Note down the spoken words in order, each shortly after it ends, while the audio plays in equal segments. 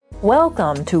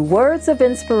Welcome to Words of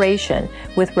Inspiration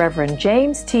with Reverend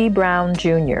James T. Brown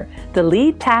Jr., the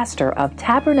lead pastor of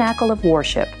Tabernacle of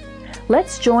Worship.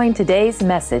 Let's join today's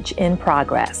message in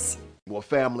progress. Well,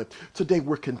 family, today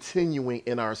we're continuing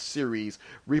in our series,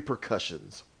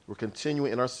 Repercussions.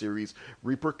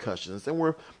 And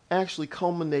we're actually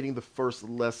culminating the first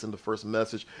lesson, the first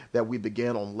message that we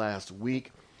began on last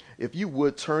week. If you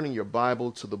would turn in your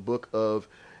Bible to the book of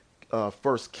 1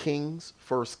 Kings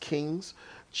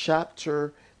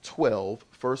chapter 12,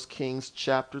 1 Kings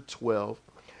chapter 12.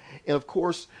 And of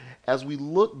course, as we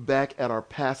look back at our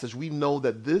passage, we know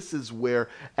that this is where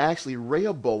actually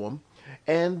Rehoboam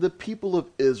and the people of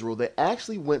Israel, they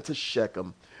actually went to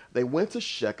Shechem. They went to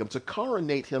Shechem to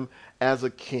coronate him as a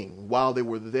king. While they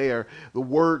were there, the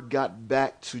word got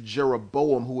back to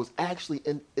Jeroboam, who was actually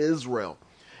in Israel.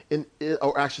 In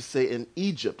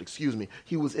Egypt,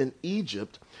 He was in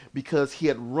Egypt because he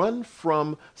had run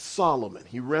from Solomon.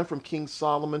 He ran from King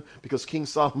Solomon because King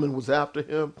Solomon was after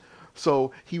him.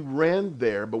 So he ran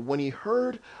there, but when he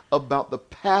heard about the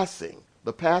passing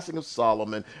of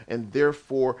Solomon, and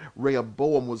therefore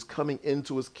Rehoboam was coming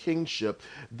into his kingship,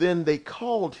 then they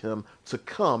called him to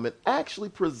come and actually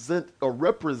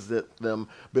represent them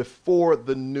before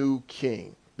the new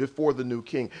king.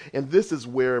 And this is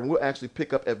where, and we'll actually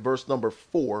pick up at verse number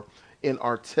 4 in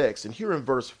our text. And here in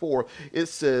verse 4, it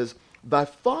says, "Thy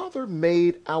father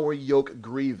made our yoke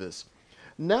grievous.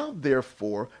 Now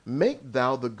therefore make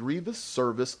thou the grievous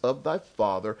service of thy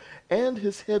father and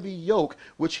his heavy yoke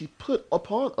which he put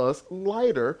upon us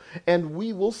lighter, and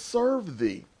we will serve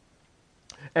thee.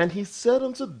 And he said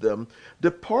unto them,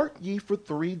 Depart ye for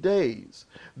 3 days,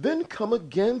 then come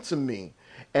again to me.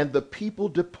 And the people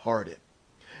departed.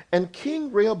 And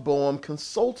King Rehoboam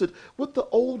consulted with the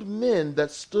old men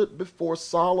that stood before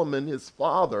Solomon his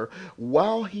father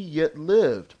while he yet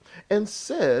lived, and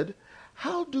said,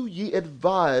 How do ye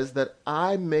advise that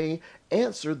I may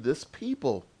answer this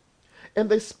people? And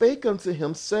they spake unto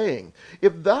him, saying,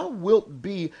 If thou wilt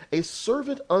be a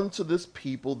servant unto this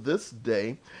people this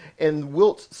day, and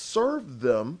wilt serve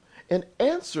them, and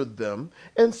answer them,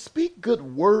 and speak good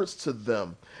words to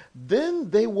them, then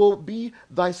they will be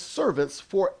thy servants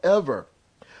forever.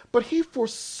 But he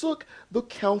forsook the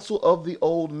counsel of the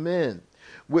old men,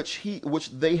 which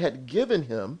they had given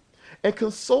him, and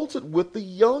consulted with the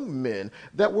young men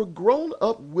that were grown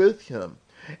up with him,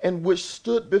 and which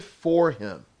stood before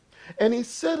him. And he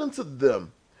said unto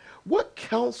them, What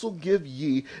counsel give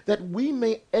ye that we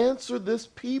may answer this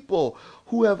people,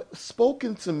 who have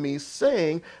spoken to me,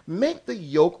 saying, Make the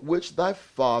yoke which thy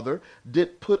father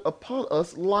did put upon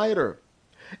us lighter?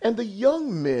 And the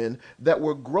young men that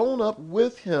were grown up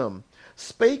with him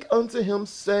spake unto him,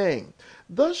 saying,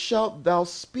 Thus shalt thou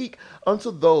speak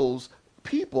unto those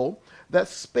people that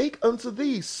spake unto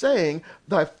thee, saying,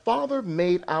 Thy father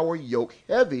made our yoke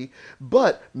heavy,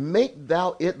 but make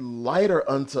thou it lighter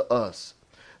unto us.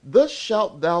 Thus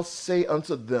shalt thou say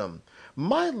unto them,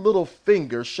 My little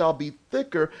finger shall be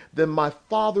thicker than my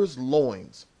father's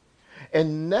loins.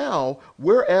 And now,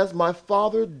 whereas my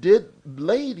father did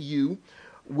laid you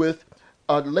with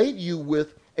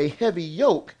a heavy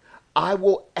yoke, I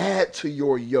will add to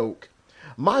your yoke.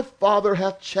 My father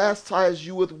hath chastised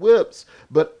you with whips,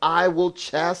 but I will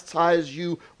chastise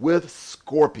you with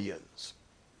scorpions.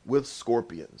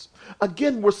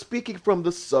 Again, we're speaking from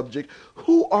the subject,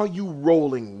 who are you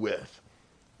rolling with?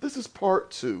 This is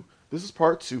part two.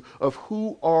 Of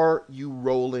who are you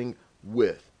rolling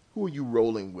with? Who are you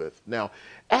rolling with? Now,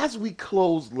 as we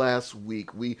closed last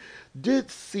week, we did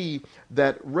see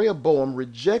that Rehoboam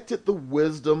rejected the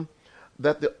wisdom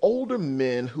that the older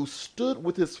men who stood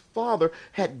with his father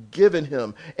had given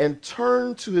him, and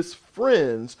turned to his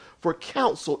friends for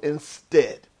counsel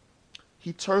instead.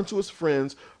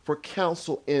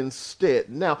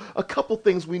 Now, a couple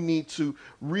things we need to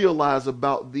realize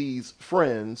about these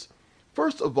friends.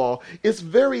 First of all, it's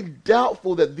very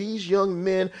doubtful that these young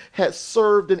men had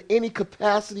served in any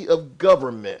capacity of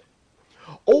government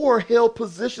or held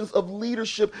positions of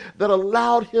leadership that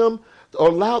allowed them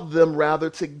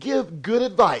to give good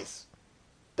advice.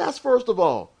 That's first of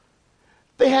all.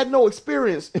 They had no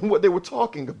experience in what they were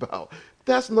talking about.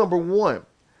 That's number one.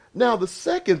 Now, the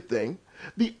second thing,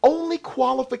 the only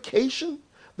qualification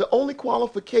that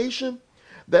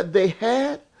they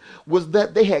had was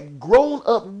that they had grown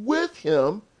up with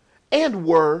him and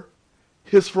were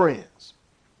his friends.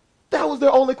 That was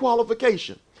their only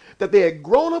qualification. That they had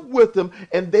grown up with him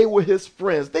and they were his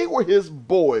friends. They were his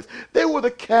boys. They were the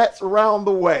cats around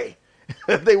the way.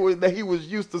 that he was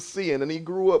used to seeing and he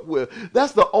grew up with.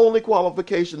 That's the only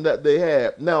qualification that they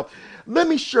had. Now, let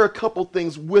me share a couple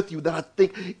things with you that I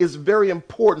think is very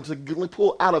important to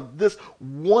pull out of this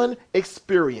one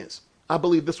experience. I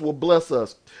believe this will bless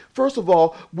us. First of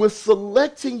all, when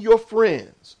selecting your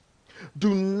friends,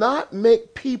 do not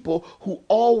make people who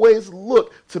always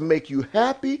look to make you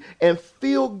happy and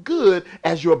feel good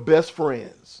as your best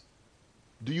friends.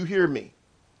 Do you hear me?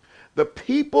 The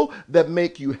people that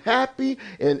make you happy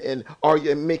and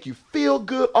make you feel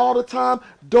good all the time,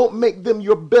 don't make them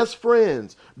your best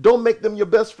friends. Don't make them your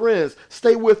best friends.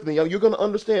 Stay with me. You're going to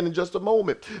understand in just a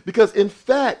moment. Because in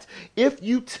fact, if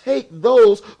you take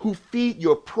those who feed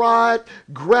your pride,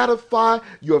 gratify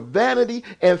your vanity,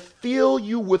 and fill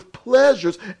you with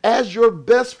pleasures as your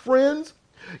best friends,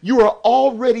 you are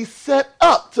already set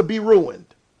up to be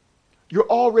ruined. You're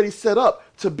already set up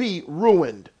to be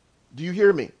ruined. Do you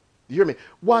hear me? You hear me?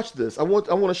 Watch this. I want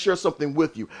to share something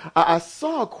with you. I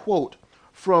saw a quote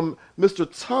from Mr.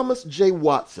 Thomas J.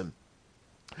 Watson.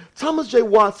 Thomas J.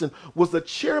 Watson was the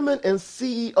chairman and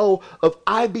CEO of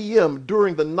IBM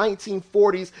during the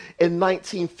 1940s and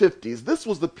 1950s. This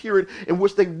was the period in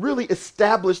which they really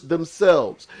established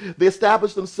themselves. They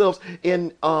established themselves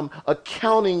in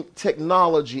accounting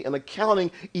technology and accounting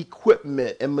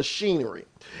equipment and machinery.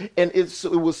 And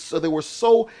they were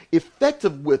so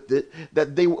effective with it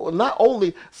that they not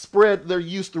only spread their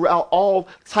use throughout all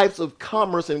types of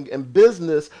commerce and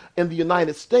business in the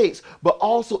United States, but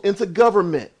also into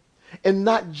government. And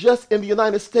not just in the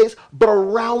United States, but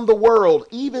around the world,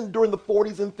 even during the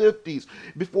 40s and 50s,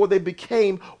 before they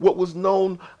became what was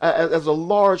known as a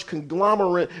large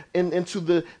conglomerate into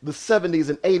the 70s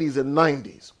and 80s and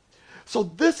 90s. So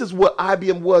this is what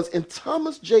IBM was, and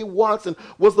Thomas J. Watson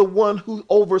was the one who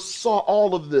oversaw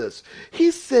all of this.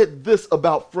 He said this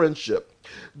about friendship: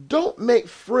 don't make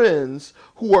friends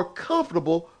who are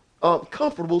comfortable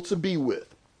to be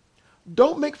with.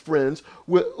 Don't make friends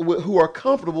who are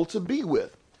comfortable to be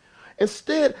with.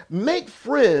 Instead, make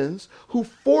friends who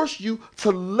force you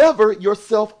to lever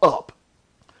yourself up.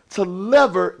 To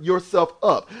lever yourself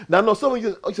up. Now, I know some of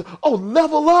you say, oh,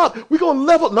 level up. We're going to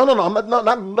level. No, I'm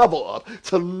not level up.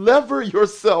 To lever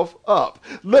yourself up.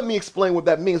 Let me explain what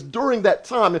that means. During that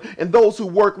time, and those who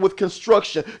work with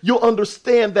construction, you'll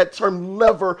understand that term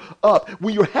lever up.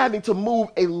 When you're having to move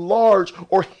a large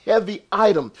or heavy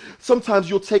item, sometimes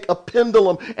you'll take a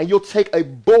pendulum and you'll take a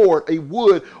board, a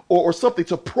wood, or something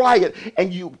to pry it,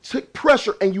 and you take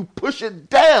pressure and you push it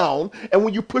down. And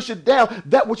when you push it down,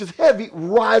 that which is heavy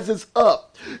rises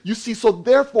up. You see, so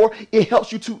therefore it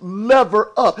helps you to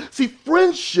lever up. See,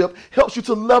 friendship helps you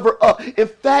to lever up. In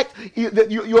fact,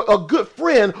 a good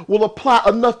friend will apply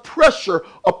enough pressure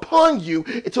upon you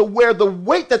to where the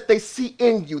weight that they see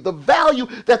in you, the value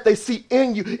that they see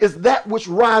in you, is that which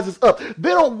rises up. They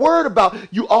don't worry about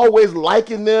you always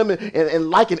liking them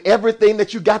and liking everything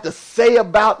that you got to say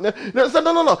about them.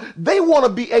 No. They want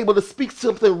to be able to speak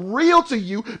something real to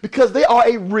you because they are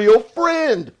a real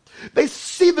friend. They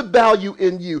see the value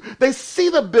in you. They see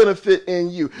the benefit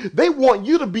in you. They want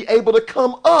you to be able to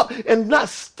come up and not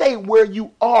stay where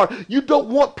you are. You don't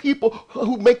want people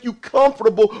who make you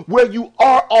comfortable where you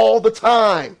are all the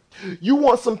time. You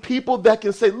want some people that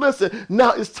can say, listen,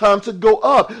 now it's time to go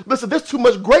up. Listen, there's too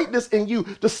much greatness in you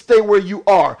to stay where you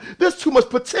are. There's too much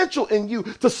potential in you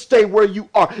to stay where you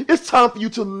are. It's time for you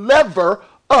to lever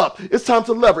up. It's time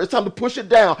to lever. It's time to push it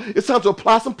down. It's time to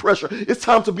apply some pressure. It's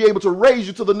time to be able to raise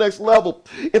you to the next level.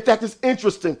 In fact, it's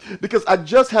interesting because I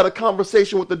just had a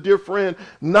conversation with a dear friend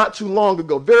not too long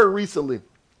ago, very recently.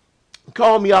 He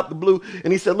called me out the blue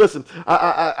and he said, listen,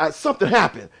 something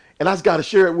happened and I just got to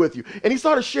share it with you. And he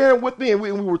started sharing with me and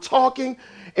we were talking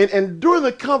and during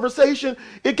the conversation,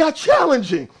 it got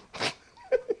challenging.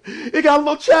 It got a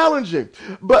little challenging.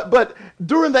 But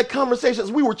during that conversation,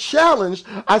 as we were challenged,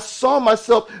 I saw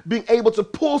myself being able to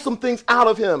pull some things out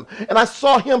of him. And I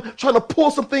saw him trying to pull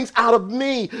some things out of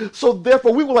me. So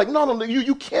therefore, we were like, no,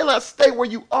 you cannot stay where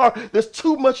you are. There's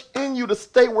too much in you to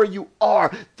stay where you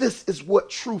are. This is what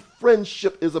true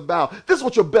friendship is about. This is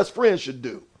what your best friend should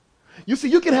do. You see,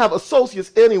 you can have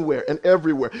associates anywhere and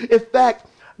everywhere. In fact,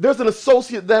 there's an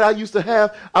associate that I used to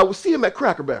have. I would see him at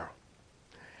Cracker Barrel.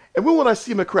 And when I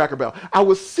see him at Cracker Barrel, I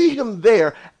would see him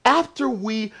there after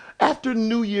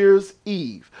New Year's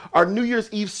Eve. Our New Year's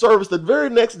Eve service, the very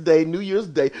next day, New Year's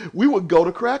Day, we would go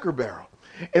to Cracker Barrel.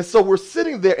 And so we're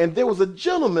sitting there, and there was a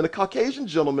gentleman, a Caucasian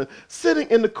gentleman, sitting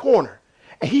in the corner.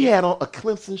 And he had on a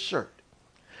Clemson shirt.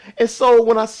 And so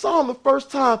when I saw him the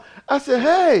first time, I said,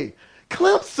 hey,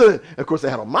 Clemson. And of course, I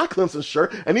had on my Clemson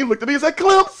shirt, and he looked at me and said,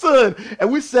 Clemson.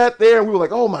 And we sat there and we were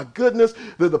like, oh my goodness,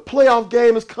 the playoff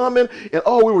game is coming. And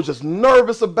oh, we were just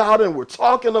nervous about it, and we're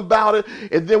talking about it.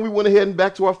 And then we went ahead and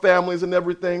back to our families and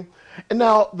everything. And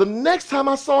now the next time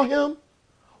I saw him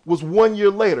was 1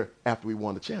 year later after we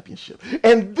won the championship.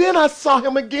 And then I saw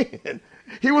him again.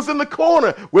 He was in the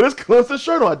corner with his Clemson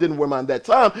shirt on. I didn't wear mine that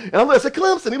time. And I said,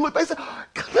 Clemson. He looked back and said,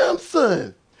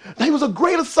 Clemson. Now, he was a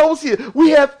great associate. We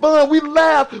had fun. We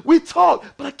laughed. We talked.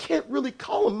 But I can't really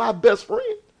call him my best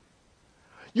friend.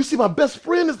 You see, my best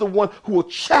friend is the one who will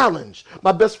challenge.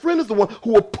 My best friend is the one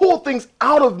who will pull things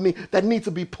out of me that need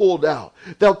to be pulled out.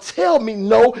 They'll tell me,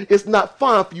 no, it's not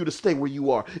fine for you to stay where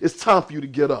you are. It's time for you to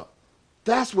get up.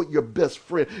 That's what your best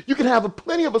friend. You can have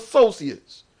plenty of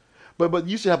associates, but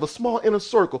you should have a small inner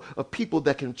circle of people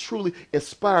that can truly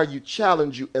inspire you,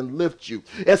 challenge you, and lift you.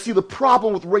 And see, the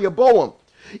problem with Rehoboam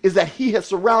is that he has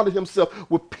surrounded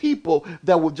himself with people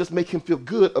that will just make him feel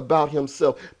good about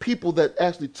himself, people that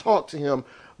actually talked to him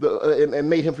and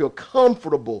made him feel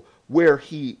comfortable where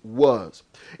he was.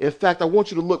 In fact, I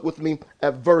want you to look with me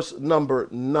at verse number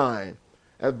 9.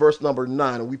 At verse number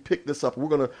 9, and we pick this up. We're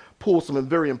going to pull some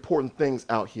very important things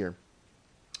out here.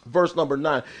 Verse number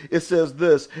 9, it says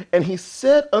this, and he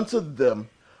said unto them,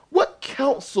 what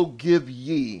counsel give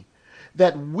ye,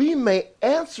 that we may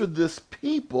answer this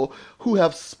people who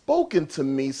have spoken to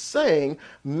me, saying,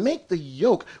 make the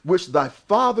yoke which thy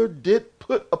father did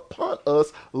put upon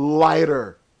us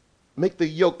lighter. Make the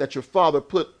yoke that your father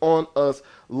put on us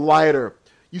lighter.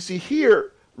 You see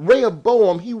here,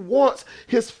 Rehoboam, he wants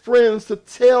his friends to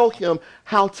tell him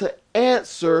how to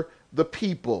answer the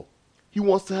people. He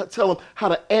wants to tell them how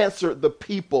to answer the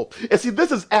people. And see,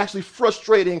 this is actually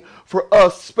frustrating for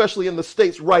us, especially in the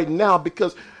States right now,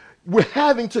 because we're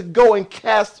having to go and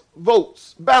cast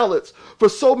ballots for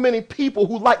so many people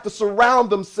who like to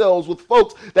surround themselves with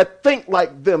folks that think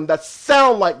like them, that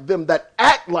sound like them, that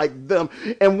act like them,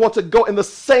 and want to go in the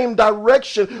same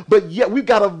direction. But yet we've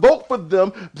got to vote for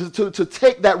them to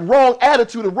take that wrong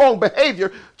attitude and wrong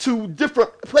behavior to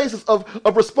different places of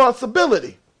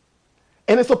responsibility.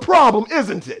 And it's a problem,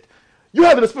 isn't it? You're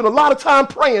having to spend a lot of time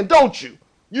praying, don't you?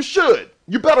 You should.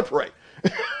 You better pray.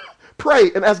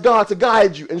 Pray and ask God to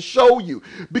guide you and show you,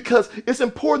 because it's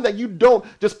important that you don't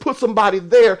just put somebody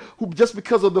there who just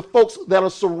because of the folks that are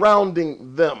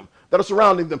surrounding them.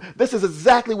 This is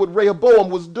exactly what Rehoboam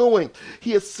was doing.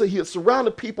 He had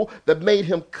surrounded people that made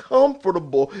him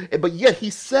comfortable, but yet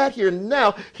he sat here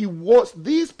now. He wants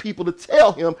these people to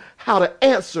tell him how to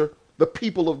answer the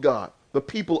people of God. The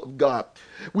people of God.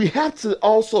 We have to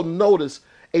also notice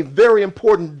a very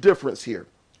important difference here.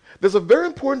 There's a very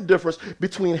important difference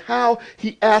between how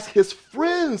he asked his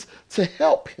friends to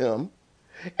help him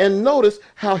and notice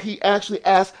how he actually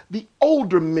asked the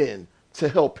older men to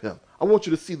help him. I want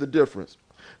you to see the difference.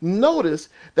 Notice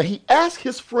that he asked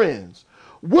his friends,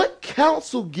 what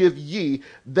counsel give ye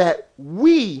that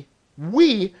we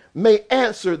may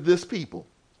answer this people?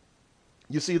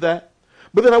 You see that?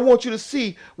 But then I want you to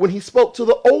see when he spoke to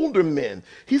the older men,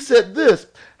 he said this,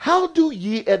 how do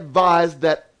ye advise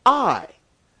that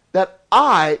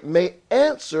I may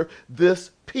answer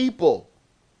this people?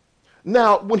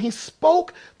 Now, when he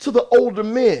spoke to the older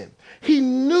men, he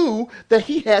knew that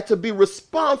he had to be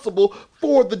responsible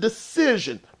for the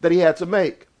decision that he had to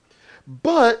make.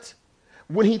 But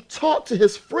when he talked to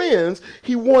his friends,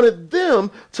 he wanted them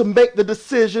to make the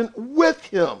decision with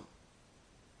him.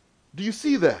 Do you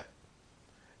see that?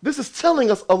 This is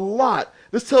telling us a lot.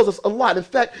 This tells us a lot. In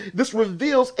fact, this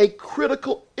reveals a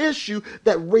critical issue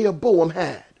that Rehoboam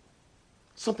had.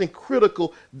 Something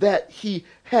critical that he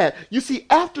had. You see,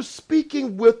 after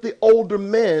speaking with the older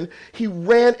men, he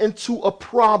ran into a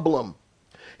problem.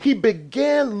 He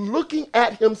began looking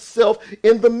at himself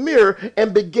in the mirror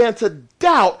and began to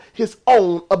doubt his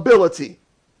own ability.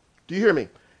 Do you hear me?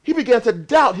 He began to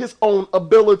doubt his own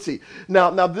ability.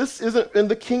 Now this isn't in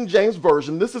the King James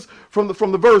Version. This is from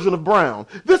the version of Brown.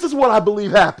 This is what I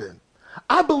believe happened.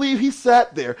 I believe he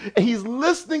sat there and he's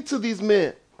listening to these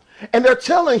men. And they're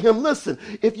telling him, listen,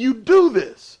 if you do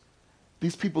this,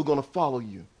 these people are going to follow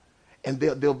you. And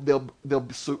they'll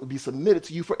be submitted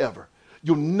to you forever.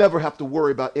 You'll never have to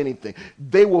worry about anything.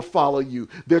 They will follow you.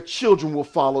 Their children will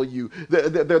follow you.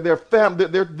 Their family,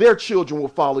 their children will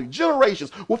follow you.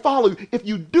 Generations will follow you if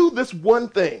you do this one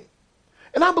thing.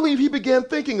 And I believe he began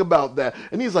thinking about that.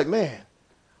 And he's like, man,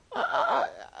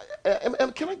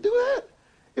 can I do that?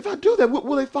 If I do that,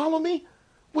 will they follow me?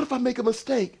 What if I make a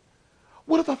mistake?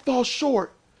 What if I fall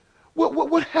short?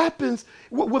 What happens?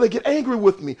 Will they get angry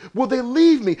with me? Will they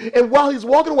leave me? And while he's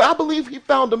walking away, I believe he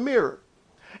found a mirror.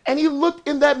 And he looked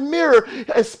in that mirror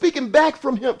and speaking back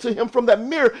from him to him from that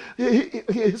mirror,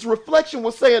 his reflection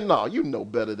was saying, no, you know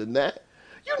better than that.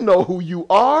 You know who you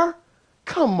are.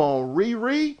 Come on,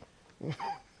 Riri.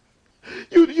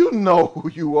 You know who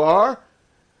you are.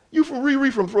 You from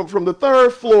Riri from the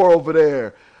third floor over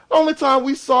there. The only time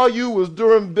we saw you was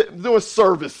during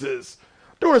services,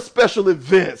 during special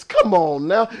events. Come on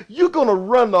now. You're going to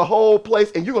run the whole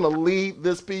place and you're going to lead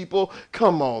this people.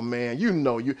 Come on, man. You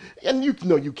know you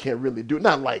can't really do it.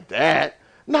 Not like that.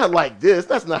 Not like this.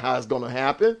 That's not how it's going to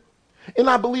happen. And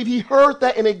I believe he heard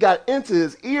that and it got into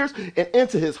his ears and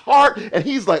into his heart. And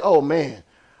he's like, oh, man,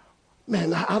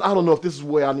 I don't know if this is the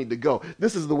way I need to go.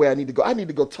 This is the way I need to go. I need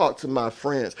to go talk to my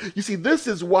friends. You see, this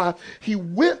is why he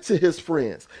went to his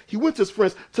friends. He went to his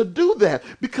friends to do that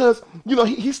because,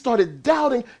 he started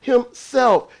doubting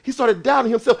himself. He started doubting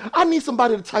himself. I need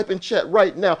somebody to type in chat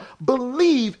right now.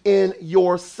 Believe in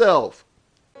yourself.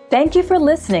 Thank you for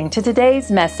listening to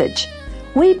today's message.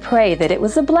 We pray that it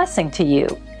was a blessing to you.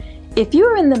 If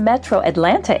you're in the metro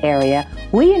Atlanta area,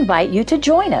 we invite you to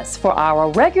join us for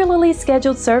our regularly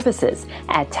scheduled services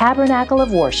at Tabernacle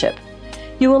of Worship.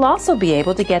 You will also be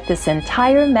able to get this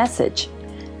entire message.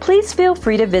 Please feel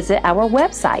free to visit our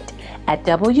website at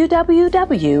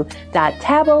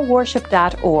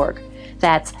www.taboworship.org.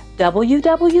 That's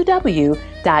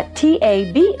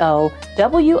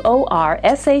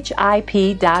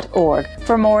www.taboworship.org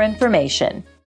for more information.